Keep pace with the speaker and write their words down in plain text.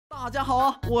大家好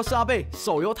啊，我是阿贝，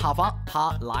手游塔防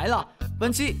他来了。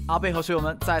本期阿贝和水友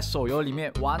们在手游里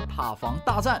面玩塔防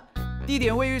大战，地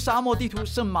点位于沙漠地图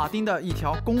圣马丁的一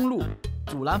条公路。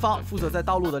阻拦方负责在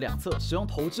道路的两侧使用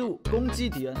投掷物攻击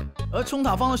敌人，而冲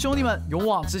塔方的兄弟们勇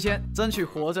往直前，争取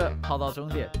活着跑到终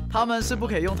点。他们是不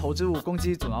可以用投掷物攻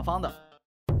击阻拦方的。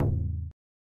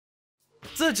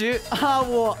这局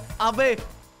我阿贝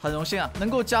很荣幸能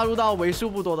够加入到为数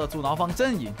不多的阻挠方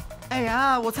阵营。哎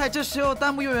呀，我猜这时候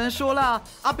弹幕有人说了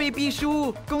阿贝必输，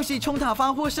恭喜冲塔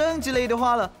方获胜之类的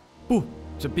话了。不，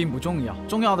这并不重要，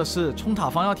重要的是冲塔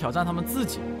方要挑战他们自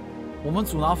己。我们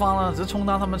阻挠方呢，只充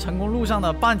当他们成功路上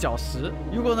的绊脚石。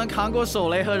如果能扛过手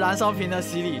雷和燃烧瓶的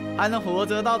洗礼，还能活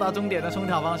着到达终点的冲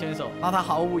塔方选手，那他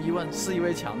毫无疑问是一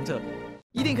位强者，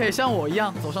一定可以像我一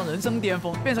样走上人生巅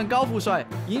峰，变成高富帅，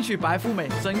迎娶白富美，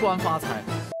升官发财。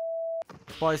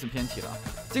不好意思，偏题了。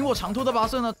经过长途的跋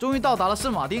涉呢，终于到达了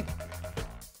圣马丁。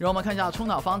让我们看一下冲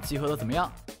塔方集合的怎么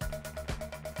样。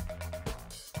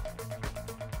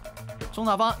冲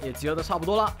塔方也集合的差不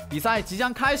多了，比赛即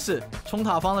将开始。冲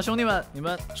塔方的兄弟们，你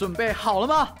们准备好了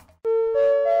吗？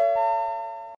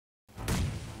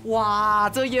哇，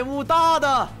这烟雾大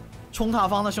的！冲塔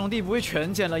方的兄弟不会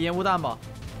全捡了烟雾弹吧？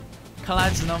看来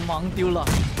只能盲丢了，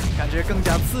感觉更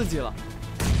加刺激了。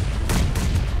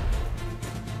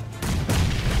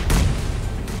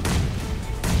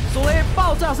手雷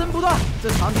爆炸声不断，这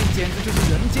场景简直就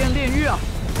是人间炼狱啊！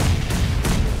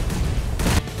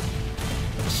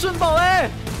顺爆雷，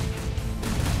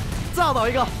炸倒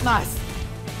一个 ，nice。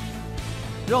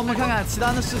让我们看看其他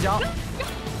人的视角。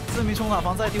这名冲塔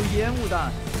方在丢烟雾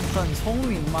弹，很聪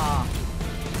明嘛。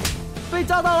被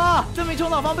炸到了，这名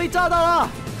冲塔方被炸到了。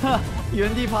哼，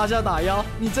原地趴下打腰，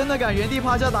你真的敢原地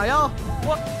趴下打腰？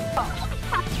我，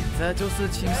这就是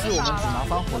轻视我们阻挠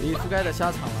方火力覆盖的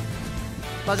下场了。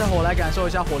大家伙来感受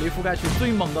一下火力覆盖区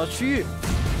最猛的区域。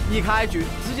一开局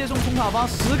直接送冲塔方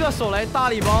10个手雷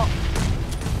大礼包。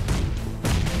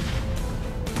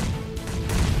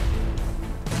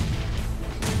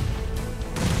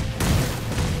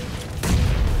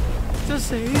这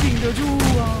谁顶得住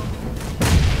啊？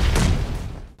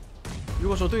如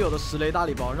果说队友的10雷大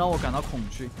礼包让我感到恐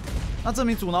惧，那这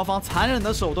名阻挠方残忍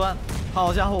的手段，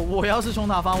好家伙，我要是冲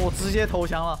塔方，我直接投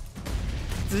降了。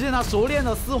只见他熟练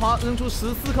的丝滑扔出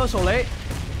14颗手雷，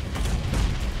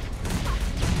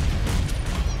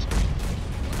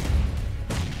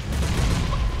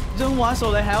扔完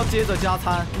手雷还要接着加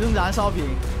餐，扔燃烧瓶。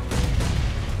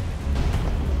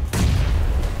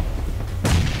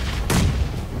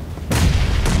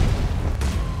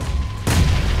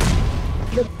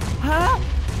啊，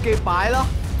给白了，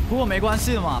不过没关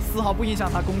系的嘛，丝毫不影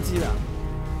响他攻击的。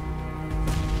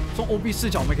从 OB 视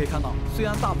角我们可以看到，虽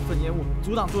然大部分烟雾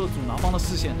阻挡住了阻挠方的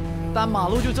视线，但马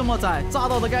路就这么窄，炸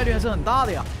到的概率还是很大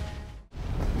的呀。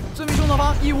这名冲塔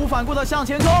方义无反顾的向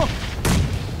前冲，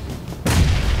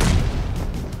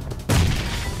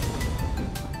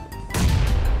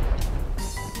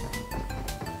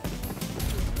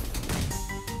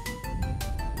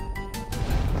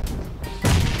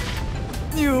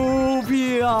牛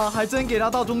逼啊！还真给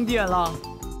他到终点了。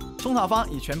冲塔方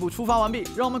已全部出发完毕，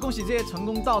让我们恭喜这些成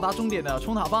功到达终点的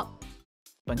冲塔方。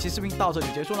本期视频到这里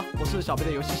结束了，我是小贝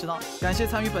的游戏食堂，感谢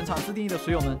参与本场自定义的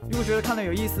水友们。如果觉得看得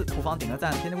有意思，不妨点个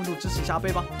赞，添加关注支持一下阿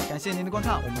贝吧。感谢您的观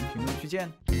看，我们评论区见。